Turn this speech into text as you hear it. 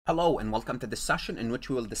Hello and welcome to this session in which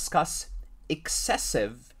we will discuss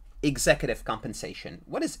excessive executive compensation.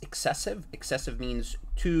 What is excessive? Excessive means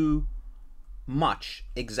too much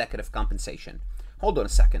executive compensation. Hold on a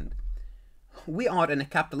second. We are in a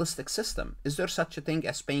capitalistic system. Is there such a thing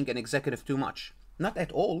as paying an executive too much? Not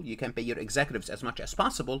at all. You can pay your executives as much as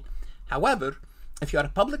possible. However, if you are a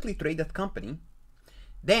publicly traded company,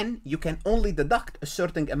 then you can only deduct a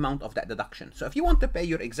certain amount of that deduction. So if you want to pay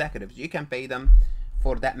your executives, you can pay them,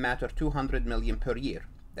 for that matter, 200 million per year.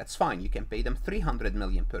 That's fine. You can pay them 300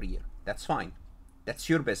 million per year. That's fine. That's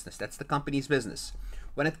your business. That's the company's business.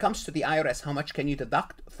 When it comes to the IRS, how much can you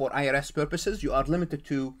deduct for IRS purposes? You are limited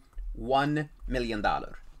to $1 million.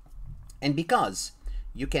 And because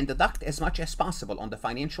you can deduct as much as possible on the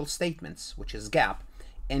financial statements, which is GAAP,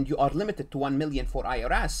 and you are limited to 1 million for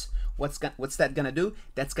IRS, what's that going to do?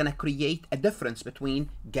 That's going to create a difference between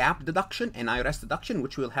GAAP deduction and IRS deduction,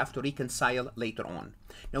 which we'll have to reconcile later on.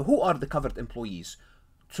 Now, who are the covered employees?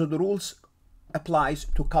 So the rules applies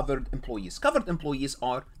to covered employees. Covered employees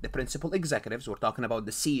are the principal executives. We're talking about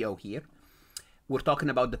the CEO here. We're talking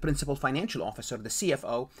about the principal financial officer, the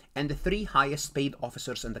CFO, and the 3 highest paid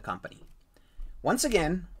officers in the company. Once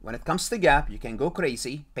again, when it comes to GAAP, you can go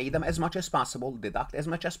crazy, pay them as much as possible, deduct as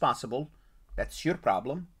much as possible. That's your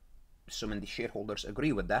problem, assuming the shareholders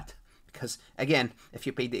agree with that. Because again, if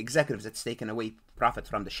you pay the executives, it's taken away profit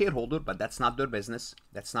from the shareholder, but that's not their business.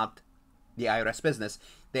 That's not the IRS business.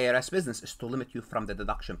 The IRS business is to limit you from the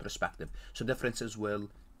deduction perspective. So differences will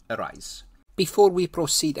arise. Before we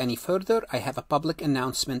proceed any further, I have a public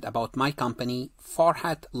announcement about my company,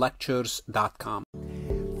 farhatlectures.com.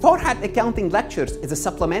 Farhat Accounting Lectures is a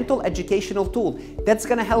supplemental educational tool that's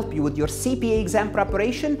going to help you with your CPA exam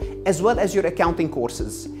preparation as well as your accounting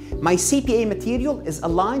courses. My CPA material is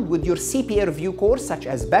aligned with your CPA review course such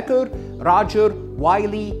as Becker, Roger,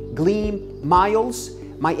 Wiley, Gleam, Miles.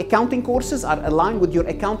 My accounting courses are aligned with your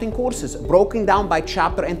accounting courses broken down by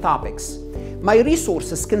chapter and topics. My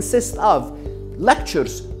resources consist of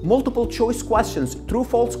lectures, multiple choice questions,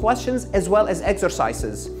 true-false questions, as well as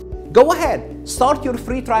exercises. Go ahead, start your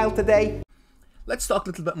free trial today. Let's talk a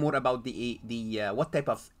little bit more about what type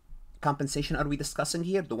of compensation are we discussing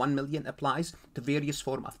here. The 1 million applies to various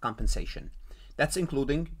forms of compensation. That's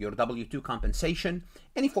including your W-2 compensation,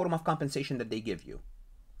 any form of compensation that they give you.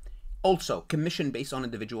 Also, commission based on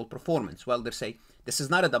individual performance. Well, they say this is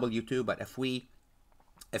not a W-2, but if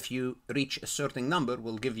you reach a certain number,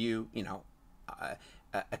 we'll give you,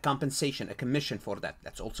 a compensation, a commission for that.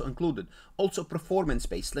 That's also included. Also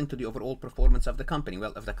performance-based, linked to the overall performance of the company.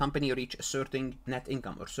 Well, if the company reach a certain net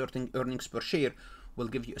income or certain earnings per share, we'll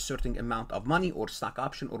give you a certain amount of money or stock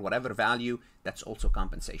option or whatever value. That's also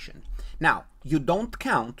compensation. Now, you don't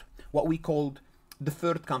count what we called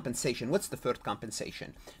deferred compensation. What's deferred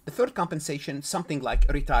compensation? Deferred compensation, something like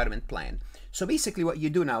a retirement plan. So basically what you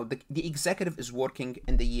do now, the executive is working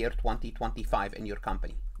in the year 2025 in your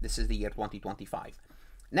company. This is the year 2025.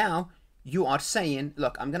 Now, you are saying,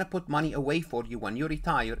 look, I'm going to put money away for you when you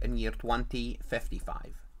retire in year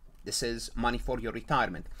 2055. This is money for your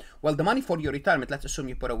retirement. Well, the money for your retirement, let's assume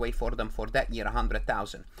you put away for them for that year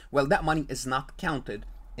 100,000. Well, that money is not counted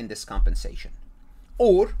in this compensation.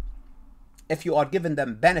 Or, if you are giving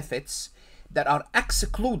them benefits that are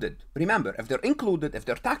excluded, remember, if they're included, if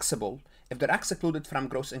they're taxable, if they're excluded from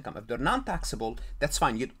gross income, if they're non-taxable, that's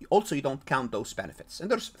fine. You don't count those benefits. And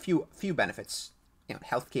there's few benefits.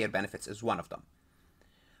 Healthcare benefits is one of them.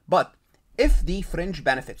 But if the fringe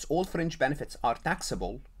benefits, all fringe benefits are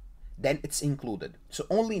taxable, then it's included. So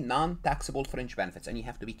only non-taxable fringe benefits, and you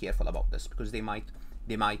have to be careful about this because they might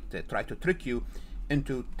try to trick you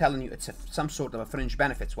into telling you it's some sort of a fringe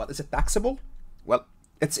benefits. Well, is it taxable? Well,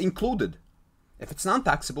 it's included. If it's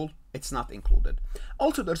non-taxable, it's not included.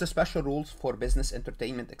 Also, there's a special rules for business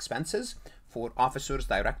entertainment expenses for officers,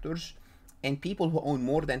 directors, and people who own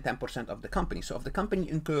more than 10% of the company. So if the company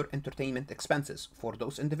incur entertainment expenses for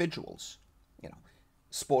those individuals,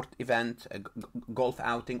 sport event, a golf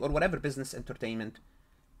outing, or whatever business entertainment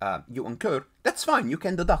you incur, that's fine. You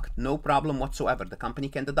can deduct, no problem whatsoever. The company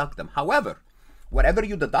can deduct them. However, whatever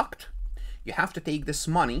you deduct, you have to take this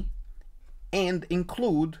money and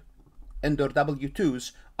include in their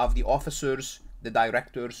W-2s of the officers, the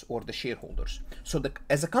directors, or the shareholders. So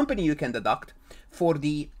as a company, you can deduct for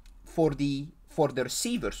the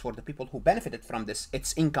receivers, for the people who benefited from this,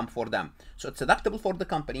 it's income for them. So it's deductible for the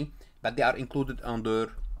company, but they are included on their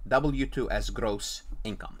W-2 as gross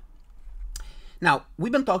income. Now,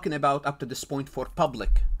 we've been talking about up to this point for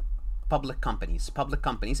public companies,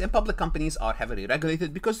 and public companies are heavily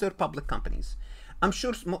regulated because they're public companies. I'm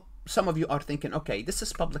sure some of you are thinking, okay, this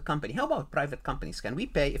is public company. How about private companies? Can we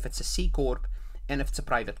pay if it's a C Corp and if it's a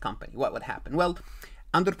private company, what would happen? Well,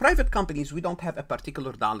 under private companies, we don't have a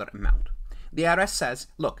particular dollar amount. The IRS says,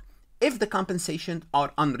 look, if the compensation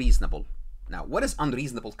are unreasonable. Now, what is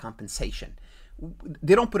unreasonable compensation?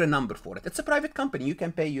 They don't put a number for it. It's a private company. You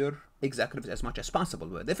can pay your executives as much as possible.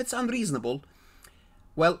 But if it's unreasonable,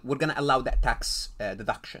 well, we're going to allow that tax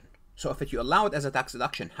deduction. So if you allow it as a tax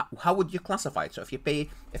deduction, how would you classify it? So if you pay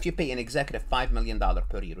an executive $5 million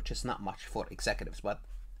per year, which is not much for executives, but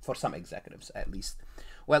for some executives at least.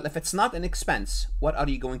 Well, if it's not an expense, what are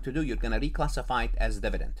you going to do? You're going to reclassify it as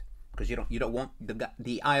dividend, because you don't want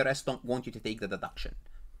the IRS don't want you to take the deduction.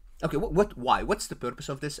 Okay, why? What's the purpose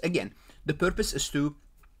of this? Again, the purpose is to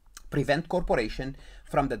prevent corporation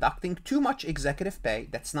from deducting too much executive pay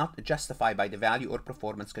that's not justified by the value or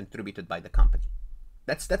performance contributed by the company.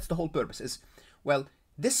 That's the whole purpose. Is, well,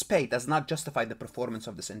 this pay does not justify the performance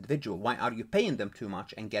of this individual. Why are you paying them too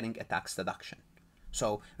much and getting a tax deduction?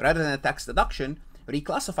 So rather than a tax deduction,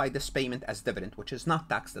 reclassify this payment as dividend, which is not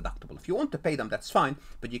tax deductible. If you want to pay them, that's fine,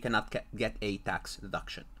 but you cannot get a tax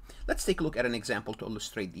deduction. Let's take a look at an example to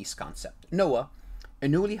illustrate these concepts. Noah, a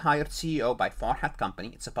newly hired CEO by Farhat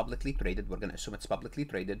Company. It's a publicly traded. We're going to assume it's publicly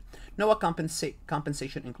traded. Noah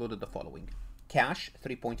compensation included the following: cash,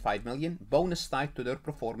 $3.5 million, bonus tied to their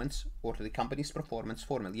performance or to the company's performance,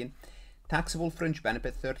 $4 million, taxable fringe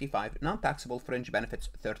benefit, 35, non-taxable fringe benefits,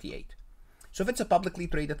 38. So if it's a publicly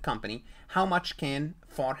traded company, how much can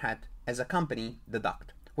Farhat as a company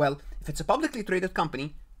deduct? Well, if it's a publicly traded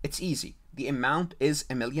company, it's easy. The amount is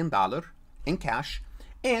 $1 million in cash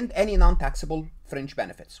and any non-taxable fringe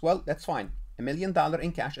benefits. Well, that's fine. $1 million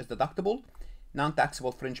in cash is deductible.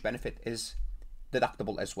 Non-taxable fringe benefit is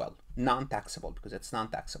deductible as well. Non-taxable, because it's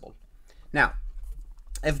non-taxable. Now,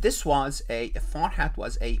 if Farhat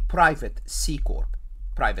was a private C Corp,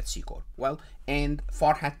 well, and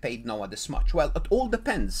Farhat paid Noah this much. Well, it all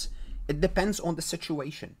depends. It depends on the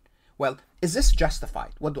situation. Well, is this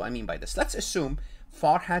justified? What do I mean by this? Let's assume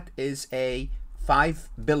Farhat is a 5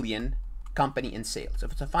 billion company in sales.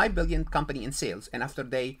 If it's a 5 billion company in sales, and after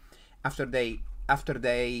they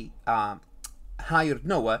hired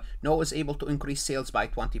Noah, Noah was able to increase sales by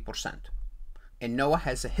 20%. And Noah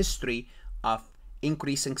has a history of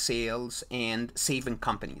increasing sales and saving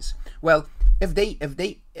companies. Well, if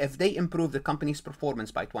they improve the company's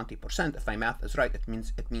performance by 20%, if my math is right, it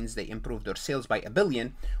means they improve their sales by $1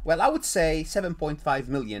 billion. Well, I would say 7.5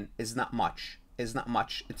 million is not much. It's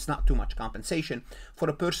not too much compensation for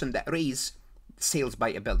a person that raised sales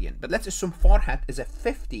by $1 billion. But let's assume Farhat is a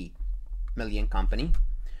 50 million company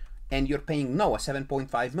and you're paying Noah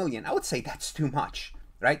 7.5 million. I would say that's too much,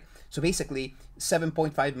 right? So basically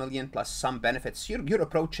 7.5 million plus some benefits, you're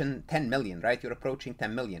approaching 10 million, right? You're approaching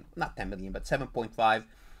 10 million, not 10 million, but 7.5.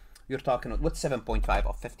 You're talking, what's 7.5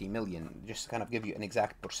 of 50 million? Just to kind of give you an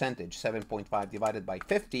exact percentage, 7.5 divided by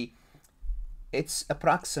 50, it's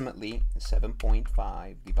approximately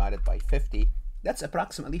 7.5 divided by 50. That's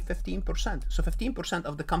approximately 15%. So 15%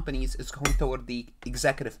 of the companies is going toward the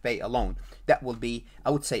executive pay alone. That will be,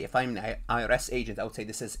 I would say, if I'm an IRS agent, I would say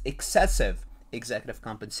this is excessive executive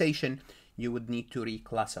compensation. You would need to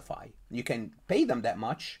reclassify. You can pay them that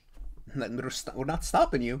much. We're not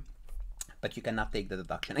stopping you, but you cannot take the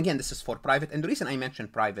deduction. Again, this is for private. And the reason I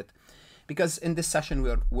mentioned private, because in this session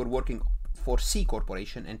we're working for C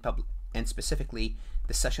corporation and public, and specifically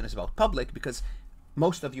this session is about public, because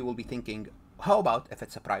most of you will be thinking, how about if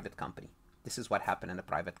it's a private company? This is what happened in a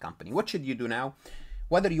private company. What should you do now?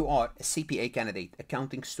 Whether you are a CPA candidate,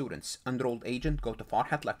 accounting students, enrolled agent, go to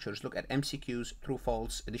Farhat Lectures, look at MCQs, true,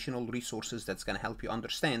 false, additional resources that's going to help you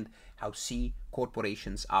understand how C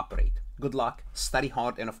corporations operate. Good luck, study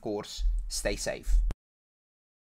hard, and of course, stay safe.